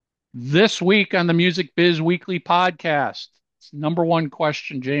This week on the Music Biz Weekly podcast, it's number one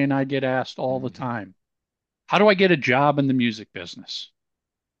question Jay and I get asked all the Mhm. time. How do I get a job in the music business?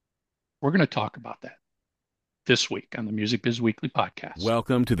 We're going to talk about that this week on the Music Biz Weekly podcast.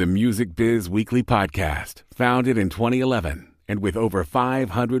 Welcome to the Music Biz Weekly Podcast, founded in 2011 and with over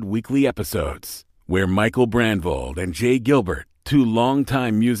 500 weekly episodes, where Michael Brandvold and Jay Gilbert, two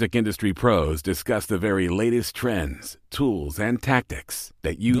longtime music industry pros, discuss the very latest trends, tools, and tactics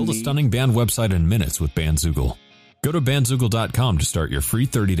that you Build a need. stunning band website in minutes with Bandzoogle. Go to bandzoogle.com to start your free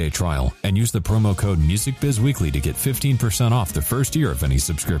 30-day trial and use the promo code MusicBizWeekly to get 15% off the first year of any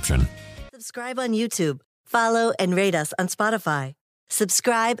subscription. Subscribe on YouTube. Follow and rate us on Spotify.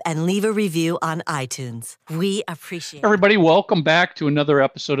 Subscribe and leave a review on iTunes. We appreciate it. Everybody, welcome back to another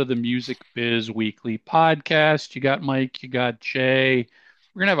episode of the Music Biz Weekly podcast. You got Mike, you got Jay.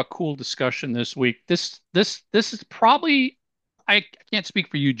 We're going to have a cool discussion this week. This is probably I can't speak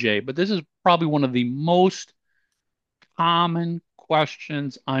for you, Jay, but this is probably one of the most common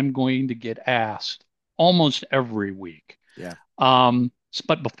questions I'm going to get asked almost every week. Yeah.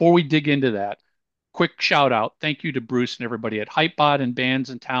 But before we dig into that, quick shout out. Thank you to Bruce and everybody at Hypebot and Bands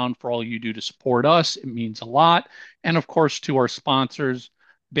in Town for all you do to support us. It means a lot. And of course, to our sponsors,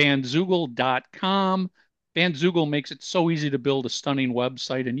 bandzoogle.com. Bandzoogle makes it so easy to build a stunning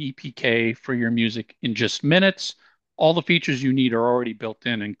website and EPK for your music in just minutes. All the features you need are already built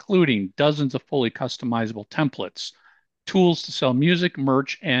in, including dozens of fully customizable templates, tools to sell music,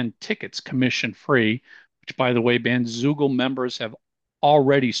 merch, and tickets commission free, which, by the way, Bandzoogle members have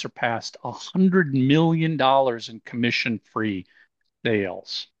already surpassed $100 million in commission free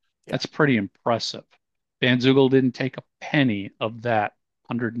sales. Yeah. That's pretty impressive. Bandzoogle didn't take a penny of that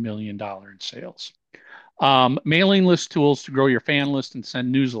 $100 million in sales. Mailing list tools to grow your fan list and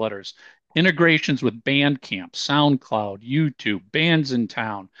send newsletters, integrations with Bandcamp, SoundCloud, YouTube, Bands in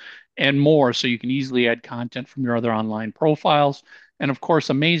Town, and more, so you can easily add content from your other online profiles. And of course,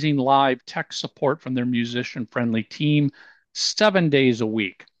 amazing live tech support from their musician friendly team 7 days a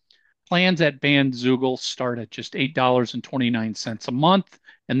week. Plans at Bandzoogle start at just $8.29 a month,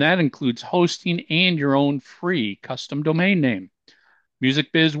 and that includes hosting and your own free custom domain name.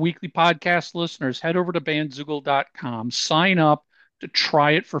 Music Biz Weekly Podcast listeners, head over to bandzoogle.com, sign up to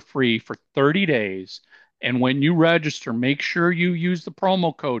try it for free for 30 days. And when you register, make sure you use the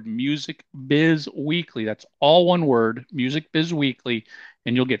promo code Music Biz Weekly. That's all one word, Music Biz Weekly,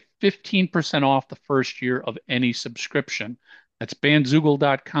 and you'll get 15% off the first year of any subscription. That's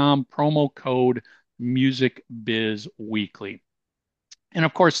bandzoogle.com, promo code Music Biz Weekly. And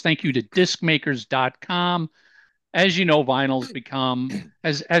of course, thank you to discmakers.com. As you know, vinyl's become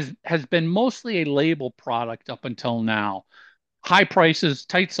has been mostly a label product up until now. High prices,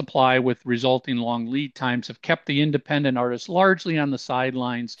 tight supply with resulting long lead times have kept the independent artists largely on the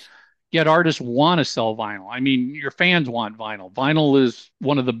sidelines. Yet artists want to sell vinyl. I mean, your fans want vinyl. Vinyl is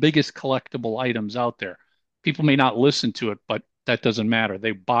one of the biggest collectible items out there. People may not listen to it, but that doesn't matter.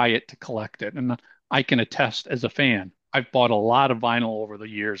 They buy it to collect it. And I can attest as a fan, I've bought a lot of vinyl over the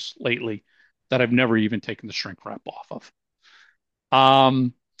years lately that I've never even taken the shrink wrap off of.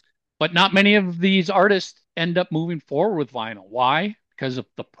 Um, but not many of these artists end up moving forward with vinyl. Why? Because of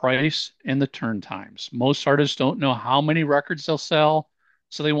the price and the turn times. Most artists don't know how many records they'll sell,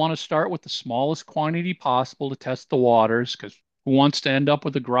 so they want to start with the smallest quantity possible to test the waters. Because who wants to end up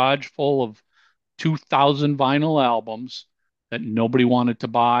with a garage full of 2,000 vinyl albums that nobody wanted to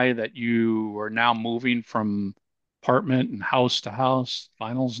buy, that you are now moving from apartment and house to house?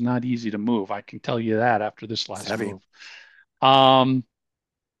 Vinyl's not easy to move. I can tell you that after this It's last heavy. move. Um,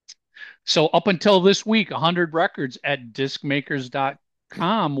 so up until this week, 100 records at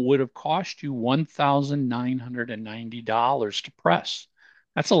discmakers.com would have cost you $1,990 to press.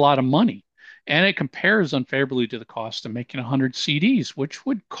 That's a lot of money. And it compares unfavorably to the cost of making 100 CDs, which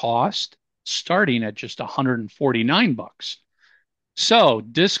would cost starting at just 149 bucks. So,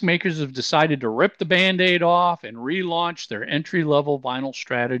 disc makers have decided to rip the band-aid off and relaunch their entry-level vinyl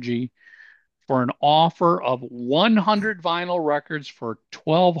strategy for an offer of 100 vinyl records for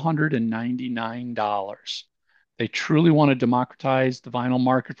 $1,299. They truly want to democratize the vinyl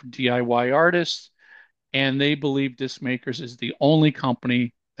market for DIY artists, and they believe Disc Makers is the only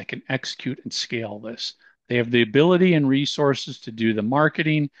company that can execute and scale this. They have the ability and resources to do the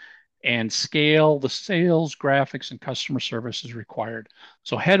marketing and scale the sales, graphics, and customer services required.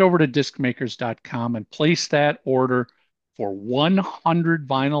 So head over to discmakers.com and place that order for 100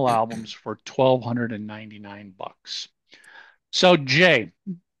 vinyl albums for 1,299 bucks. So Jay,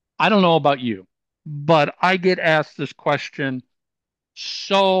 I don't know about you, but I get asked this question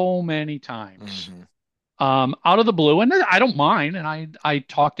so many times. hmm out of the blue, and I don't mind, and I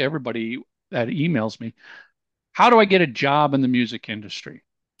talk to everybody that emails me. How do I get a job in the music industry?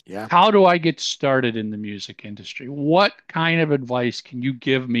 Yeah. How do I get started in the music industry? What kind of advice can you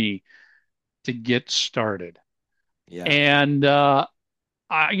give me to get started? Yeah. And I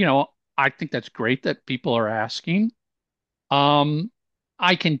think that's great that people are asking. Um,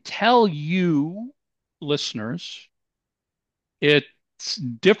 I can tell you, listeners, it's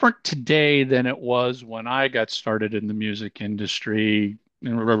different today than it was when I got started in the music industry,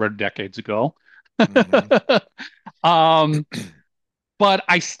 decades ago. Hmm. Um, but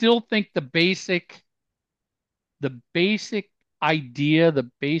I still think the basic idea,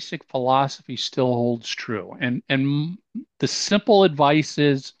 the basic philosophy still holds true. And the simple advice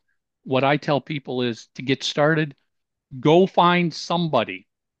is what I tell people is to get started, go find somebody,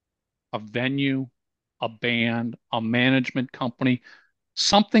 a venue, a band, a management company,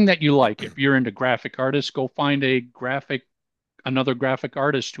 something that you like. If you're into graphic artists, go find another graphic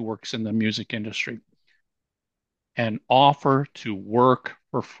artist who works in the music industry and offer to work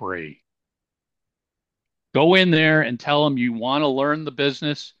for free. Go in there and tell them you want to learn the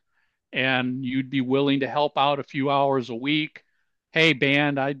business and you'd be willing to help out a few hours a week. Hey,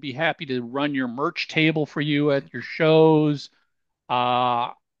 band, I'd be happy to run your merch table for you at your shows.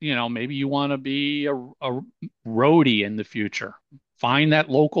 Uh, maybe you want to be a roadie in the future. Find that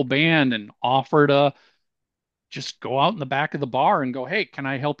local band and offer to just go out in the back of the bar and go, hey, can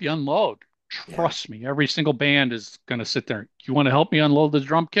I help you unload? Yeah. Trust me, every single band is going to sit there. You want to help me unload the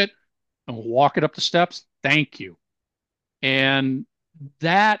drum kit and walk it up the steps? Thank you. And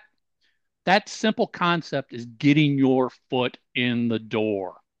that that simple concept is getting your foot in the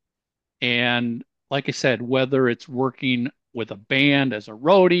door. And like I said, whether it's working with a band as a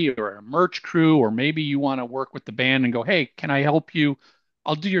roadie or a merch crew, or maybe you want to work with the band and go, hey, can I help you?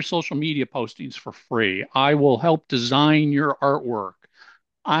 I'll do your social media postings for free. I will help design your artwork.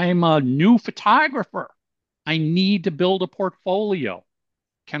 I'm a new photographer. I need to build a portfolio.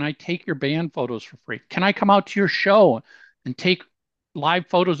 Can I take your band photos for free? Can I come out to your show and take live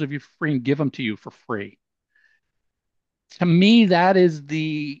photos of you for free and give them to you for free? To me, that is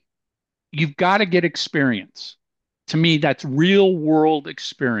you've got to get experience. To me, that's real world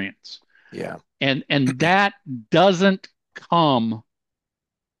experience. Yeah. And that doesn't come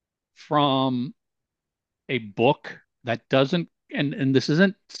from a book that doesn't and this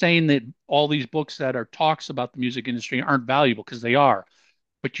isn't saying that all these books that are talks about the music industry aren't valuable because they are,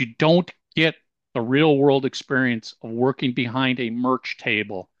 but you don't get the real world experience of working behind a merch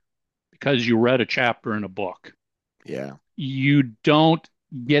table because you read a chapter in a book. Yeah. You don't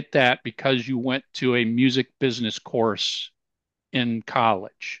get that because you went to a music business course in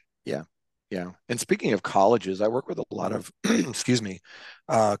college. Yeah. Yeah. And speaking of colleges, I work with a lot of, excuse me,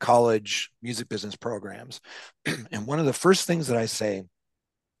 college music business programs. And one of the first things that I say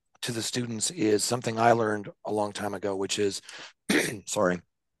to the students is something I learned a long time ago, which is, sorry,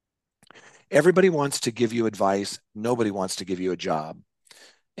 everybody wants to give you advice. Nobody wants to give you a job.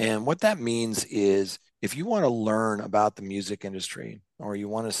 And what that means is if you want to learn about the music industry or you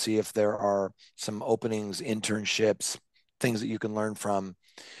want to see if there are some openings, internships, things that you can learn from,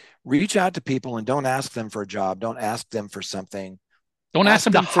 reach out to people and don't ask them for a job. Don't ask them for something. Don't ask Ask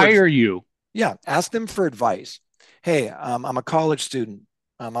them to them for, hire you. yeah, ask them for advice. Hey, I'm a college student.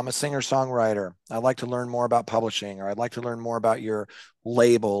 I'm a singer songwriter. I'd like to learn more about publishing, or I'd like to learn more about your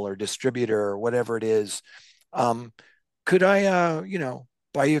label or distributor or whatever it is. Could I,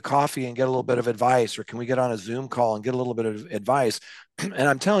 buy you a coffee and get a little bit of advice, or can we get on a Zoom call and get a little bit of advice? And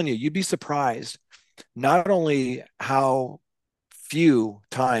I'm telling you, you'd be surprised not only how few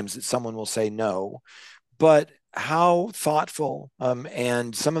times that someone will say no, but how thoughtful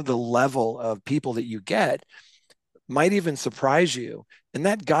and some of the level of people that you get might even surprise you. And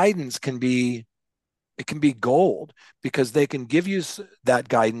that guidance can be it can be gold because they can give you that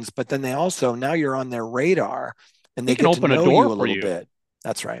guidance, but then they also now you're on their radar and They they can get to open a know door you a for little you. bit.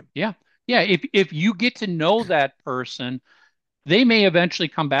 That's right. Yeah. Yeah. If you get to know that person, they may eventually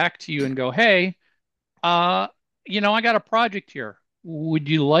come back to you and go, hey, uh, I got a project here. Would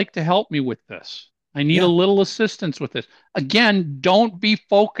you like to help me with this? I need a Yeah. little assistance with this. Again, don't be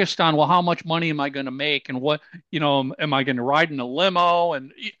focused on, well, how much money am I going to make and what, am I going to ride in a limo?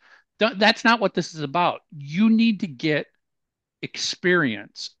 And that's not what this is about. You need to get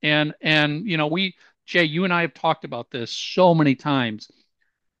experience. Jay, you and I have talked about this so many times.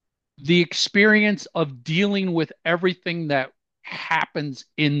 The experience of dealing with everything that happens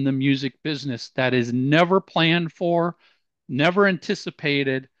in the music business that is never planned for, never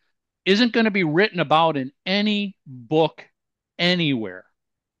anticipated, isn't going to be written about in any book anywhere.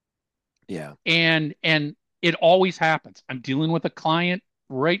 Yeah. And it always happens. I'm dealing with a client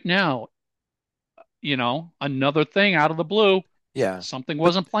right now, another thing out of the blue, Yeah. something But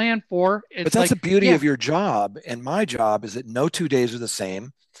wasn't planned for. but It's that's like, the beauty yeah, of your job. And my job is that no 2 days are the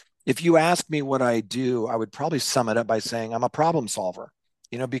same. If you ask me what I do, I would probably sum it up by saying I'm a problem solver,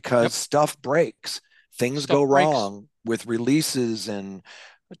 because yep, stuff breaks, things stuff go breaks. wrong with releases and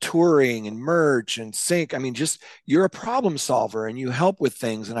touring and merch and sync. I mean, just you're a problem solver and you help with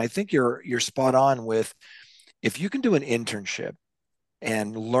things. And I think you're spot on with if you can do an internship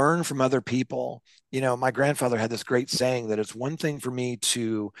and learn from other people. My grandfather had this great saying that it's one thing for me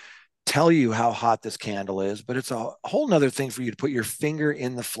to tell you how hot this candle is, but it's a whole nother thing for you to put your finger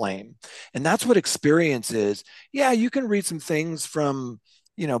in the flame. And that's what experience is. Yeah, you can read some things from,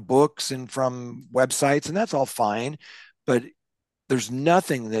 books and from websites, and that's all fine. But there's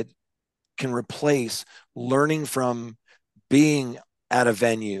nothing that can replace learning from being at a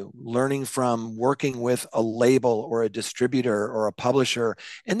venue, learning from working with a label or a distributor or a publisher,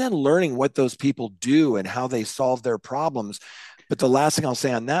 and then learning what those people do and how they solve their problems. But the last thing I'll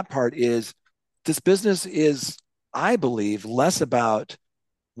say on that part is this business is, I believe, less about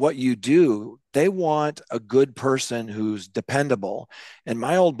what you do. They want a good person who's dependable. And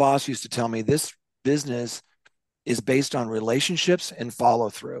my old boss used to tell me this business is based on relationships and follow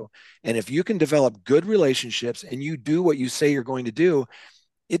through. And if you can develop good relationships and you do what you say you're going to do,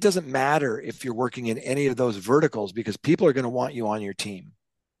 it doesn't matter if you're working in any of those verticals because people are going to want you on your team.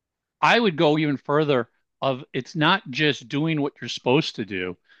 I would go even further of it's not just doing what you're supposed to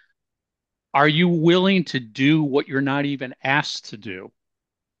do. Are you willing to do what you're not even asked to do?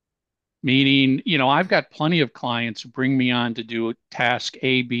 Meaning, I've got plenty of clients who bring me on to do task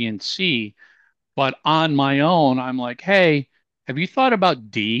A, B, and C, but on my own, I'm like, hey, have you thought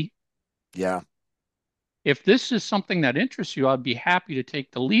about D? Yeah. If this is something that interests you, I'd be happy to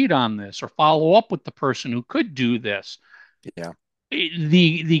take the lead on this or follow up with the person who could do this. Yeah.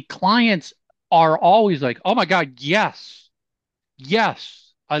 The clients are always like, oh my God, yes,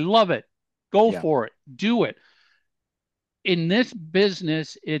 yes, I love it. Go Yeah. for it. Do it. In this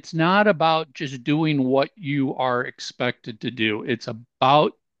business, it's not about just doing what you are expected to do. It's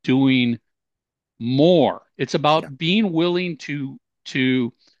about doing more. It's Yeah. about being willing to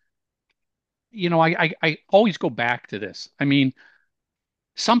I always go back to this. I mean,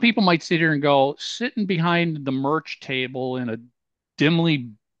 some people might sit here and go, sitting behind the merch table in a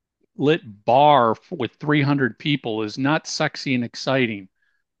dimly lit bar with 300 people is not sexy and exciting.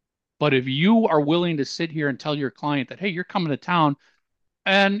 But if you are willing to sit here and tell your client that, hey, you're coming to town,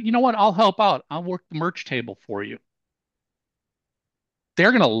 and you know what, I'll help out. I'll work the merch table for you.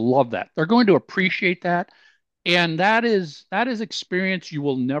 They're going to love that. They're going to appreciate that. And that is experience you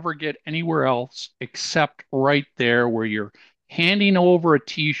will never get anywhere else except right there where you're handing over a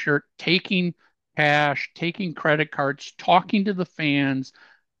t-shirt, taking cash, taking credit cards, talking to the fans,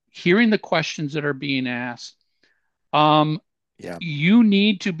 hearing the questions that are being asked. Um, Yeah. you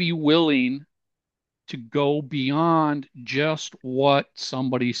need to be willing to go beyond just what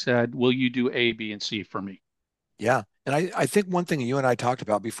somebody said, will you do A, B, and C for me? Yeah. And I think one thing you and I talked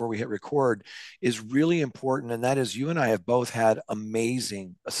about before we hit record is really important. And that is you and I have both had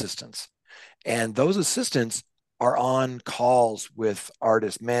amazing assistants. And those assistants are on calls with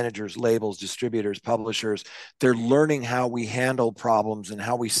artists, managers, labels, distributors, publishers. They're learning how we handle problems and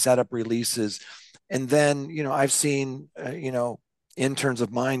how we set up releases. And then, I've seen, interns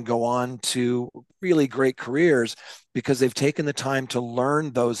of mine go on to really great careers because they've taken the time to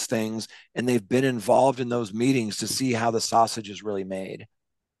learn those things and they've been involved in those meetings to see how the sausage is really made.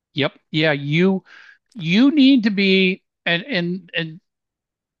 Yep. Yeah, you need to be and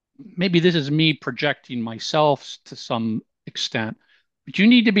maybe this is me projecting myself to some extent, but you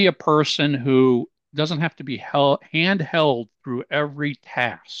need to be a person who doesn't have to be handheld through every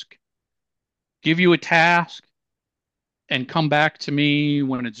task. Give you a task and come back to me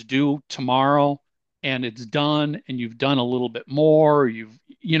when it's due tomorrow and it's done and you've done a little bit more.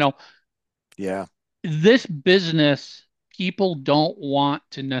 Yeah. This business, people don't want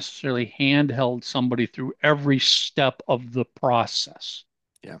to necessarily handheld somebody through every step of the process.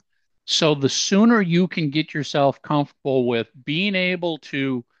 Yeah. So the sooner you can get yourself comfortable with being able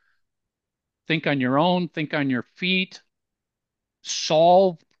to think on your own, think on your feet,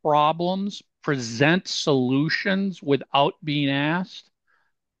 solve problems, present solutions without being asked,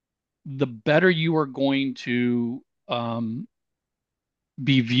 the better you are going to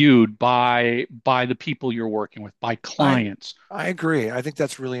be viewed by the people you're working with, by I clients. I agree. I think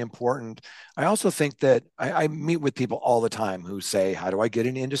that's really important. I also think that I meet with people all the time who say, how do I get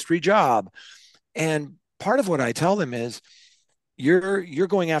an industry job? And part of what I tell them is, you're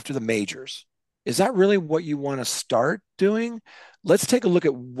going after the majors. Is that really what you want to start doing? Let's take a look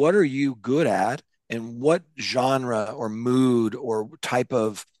at what are you good at and what genre or mood or type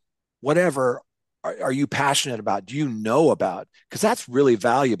of whatever are you passionate about? Do you know about? Because that's really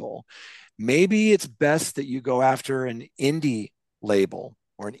valuable. Maybe it's best that you go after an indie label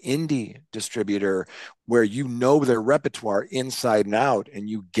or an indie distributor where you know their repertoire inside and out and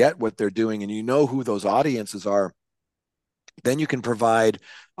you get what they're doing and you know who those audiences are. Then you can provide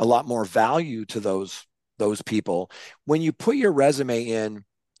a lot more value to those people. When you put your resume in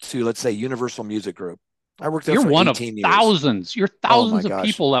to, let's say, Universal Music Group, I worked there You're for one of 18 years. thousands. You're Oh my thousands of gosh.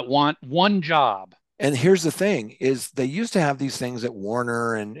 people that want one job. And here's the thing is they used to have these things at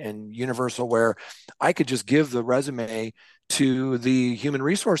Warner and Universal where I could just give the resume to the human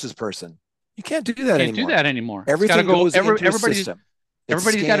resources person. You can't do that Can't do anymore. that anymore. It's got to Everything go. goes into a Everybody's system. It's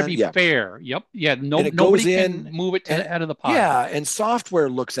everybody's got to scanned, be yeah, fair. Yep. Yeah. No, and it goes nobody can in move it to the and head of the pile. yeah, and software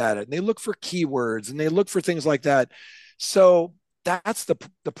looks at it and they look for keywords and they look for things like that. So that's the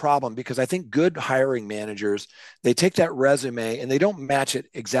problem because I think good hiring managers, they take that resume and they don't match it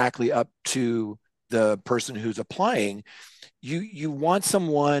exactly up to the person who's applying. You want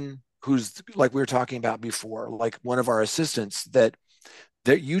someone who's like we were talking about before, like one of our assistants that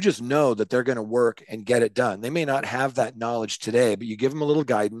you just know that they're going to work and get it done. They may not have that knowledge today, but you give them a little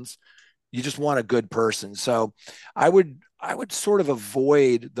guidance. You just want a good person. So I would sort of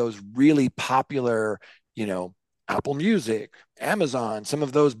avoid those really popular, you know, Apple Music, Amazon, some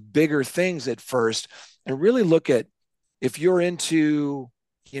of those bigger things at first, and really look at if you're into,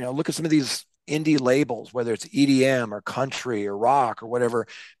 look at some of these indie labels, whether it's EDM or country or rock or whatever.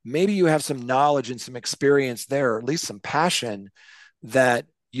 Maybe you have some knowledge and some experience there, or at least some passion that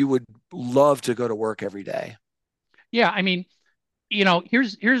you would love to go to work every day. Yeah. I mean,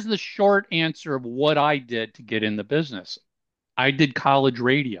 here's the short answer of what I did to get in the business. I did college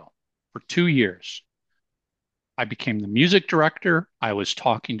radio for 2 years. I became the music director. I was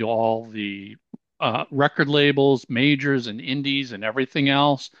talking to all the record labels, majors, and indies, and everything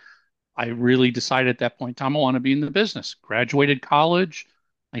else. I really decided at that point in time I want to be in the business. Graduated college.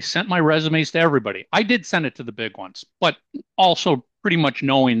 I sent my resumes to everybody. I did send it to the big ones, but also pretty much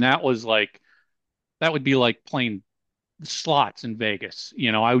knowing that would be like playing slots in Vegas.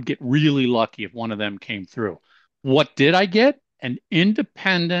 I would get really lucky if one of them came through. What did I get? An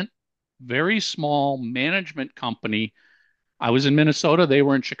independent, very small management company. I was in Minnesota, they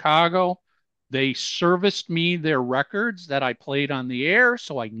were in Chicago. They serviced me their records that I played on the air,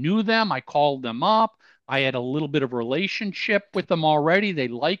 so I knew them. I called them up. I had a little bit of a relationship with them already. They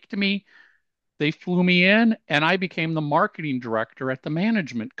liked me. They flew me in, and I became the marketing director at the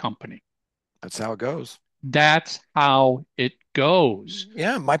management company. That's how it goes. That's how it goes.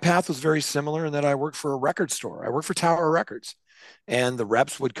 Yeah, my path was very similar in that I worked for a record store. I worked for Tower Records. And the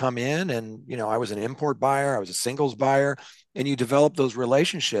reps would come in and, I was an import buyer, I was a singles buyer, and you develop those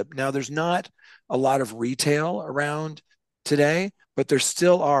relationships. Now there's not a lot of retail around today, but there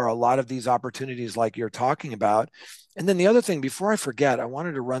still are a lot of these opportunities like you're talking about. And then the other thing, before I forget, I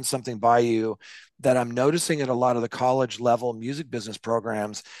wanted to run something by you that I'm noticing at a lot of the college level music business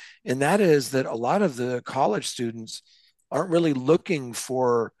programs. And that is that a lot of the college students aren't really looking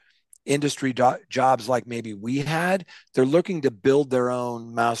for industry jobs like maybe we had. They're looking to build their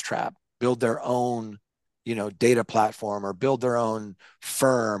own mousetrap, build their own, data platform, or build their own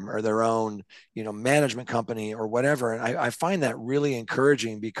firm or their own, management company or whatever. And I find that really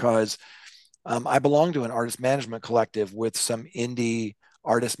encouraging because I belong to an artist management collective with some indie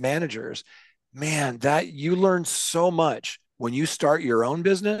artist managers. Man, that you learn so much when you start your own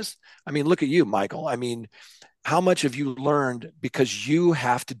business. I mean, look at you, Michael. I mean, how much have you learned because you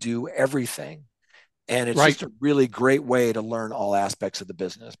have to do everything? And it's Right. just a really great way to learn all aspects of the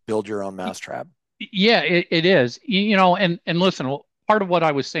business, build your own mousetrap. Yeah, it is. And listen, part of what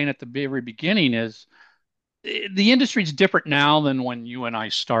I was saying at the very beginning is the industry's different now than when you and I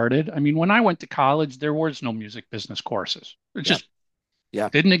started. I mean, when I went to college, there was no music business courses. It Yeah. just Yeah.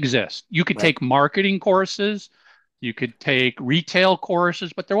 didn't exist. You could Right. take marketing courses, you could take retail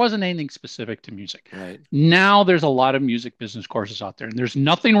courses, but there wasn't anything specific to music. Right. Now there's a lot of music business courses out there, and there's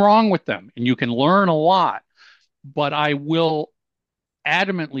nothing wrong with them, and you can learn a lot. But I will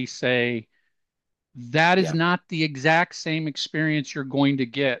adamantly say that is Yeah. not the exact same experience you're going to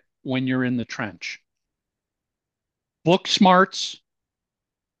get when you're in the trench. Book smarts,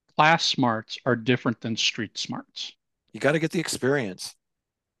 class smarts are different than street smarts. You got to get the experience.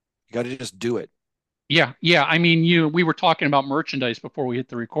 You got to just do it. Yeah. I mean, we were talking about merchandise before we hit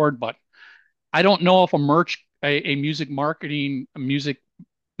the record button. I don't know if a music marketing, a music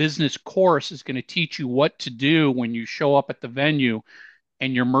business course is going to teach you what to do when you show up at the venue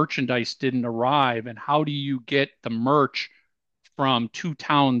and your merchandise didn't arrive, and how do you get the merch from 2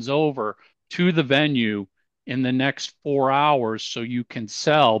 towns over to the venue in the next 4 hours so you can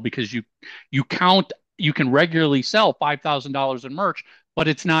sell, because you can regularly sell $5,000 in merch, but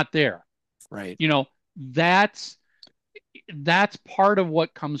it's not there. Right. That's part of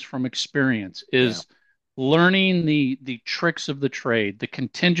what comes from experience, is learning the tricks of the trade, the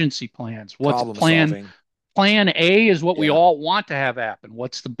contingency plans. What's plan A is what we all want to have happen.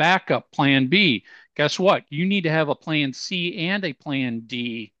 What's the backup plan B? Guess what? You need to have a plan C and a plan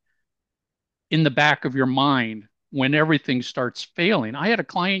D in the back of your mind when everything starts failing. I had a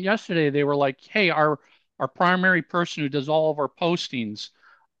client yesterday. They were like, hey, our primary person who does all of our postings,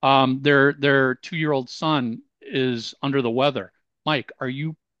 their 2-year-old son is under the weather. Mike, are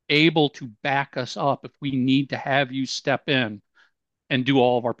you able to back us up if we need to have you step in and do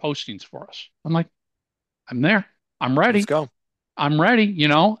all of our postings for us? I'm like, I'm there. I'm ready. Let's go. I'm ready,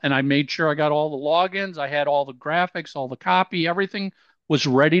 and I made sure I got all the logins. I had all the graphics, all the copy, everything was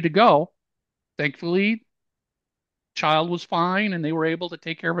ready to go. Thankfully, child was fine and they were able to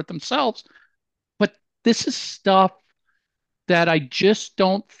take care of it themselves. But this is stuff that I just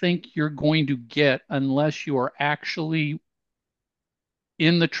don't think you're going to get unless you are actually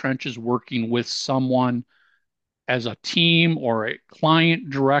in the trenches working with someone as a team or a client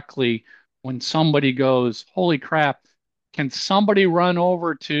directly. When somebody goes, holy crap, can somebody run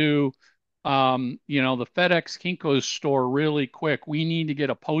over to the FedEx Kinko's store really quick? We need to get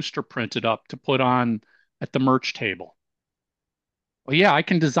a poster printed up to put on at the merch table. Well, yeah, I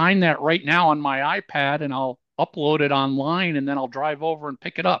can design that right now on my iPad and I'll upload it online, and then I'll drive over and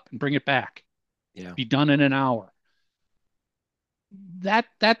pick it up and bring it back. Yeah. Be done in an hour.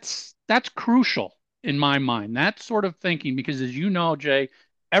 That's crucial in my mind, that sort of thinking, because as you know, Jay,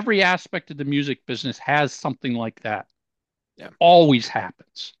 every aspect of the music business has something like that. Yeah. Always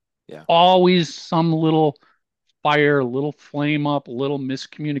happens. Yeah. Always some little fire, a little flame up, a little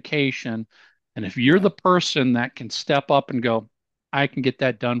miscommunication. And if you're the person that can step up and go, I can get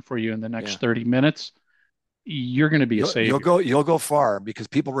that done for you in the next 30 minutes, you're going to be a savior. You'll go far, because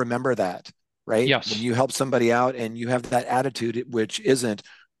people remember that, right? Yes. When you help somebody out and you have that attitude, which isn't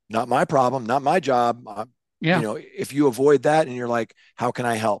not my problem, not my job. If you avoid that and you're like, how can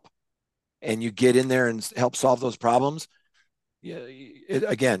I help? And you get in there and help solve those problems.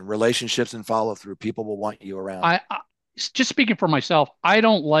 Again, relationships and follow through, people will want you around. I just speaking for myself, I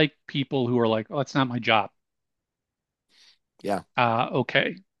don't like people who are like, oh, it's not my job. Yeah.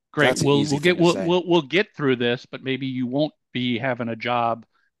 Okay, great. We'll get through this, but maybe you won't be having a job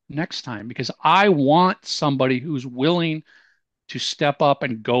next time, because I want somebody who's willing to step up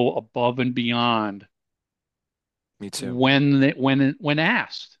and go above and beyond. Me too. When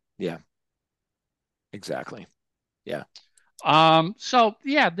asked. Yeah. Exactly. Yeah. So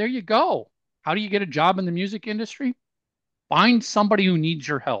yeah, there you go. How do you get a job in the music industry? Find somebody who needs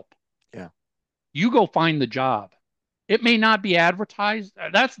your help. Yeah. You go find the job. It may not be advertised.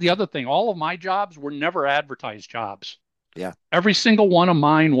 That's the other thing. All of my jobs were never advertised jobs. Yeah. Every single one of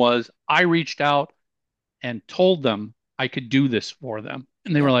mine was, I reached out and told them I could do this for them.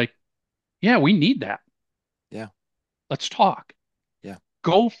 And they were like, yeah, we need that. Yeah. Let's talk. Yeah.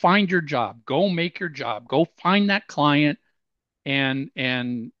 Go find your job. Go make your job. Go find that client,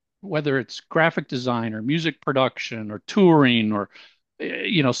 and whether it's graphic design or music production or touring or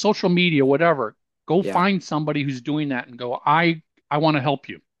social media, whatever, go find somebody who's doing that and go, I want to help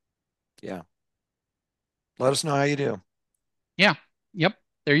you. Yeah. Let us know how you do. Yeah. Yep.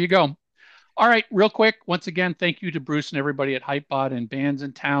 There you go. All right, real quick. Once again, thank you to Bruce and everybody at Hypebot and Bands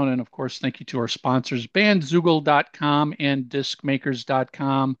in Town. And of course, thank you to our sponsors, bandzoogle.com and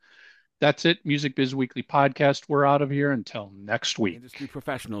discmakers.com. That's it. Music Biz Weekly Podcast. We're out of here until next week. Industry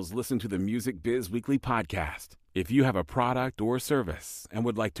professionals listen to the Music Biz Weekly Podcast. If you have a product or service and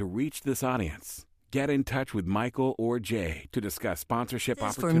would like to reach this audience, get in touch with Michael or Jay to discuss sponsorship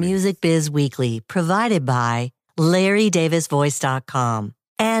opportunities. For Music Biz Weekly, provided by LarryDavisVoice.com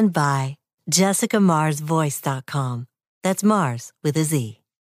and by JessicaMarsVoice.com. That's Mars with a Z.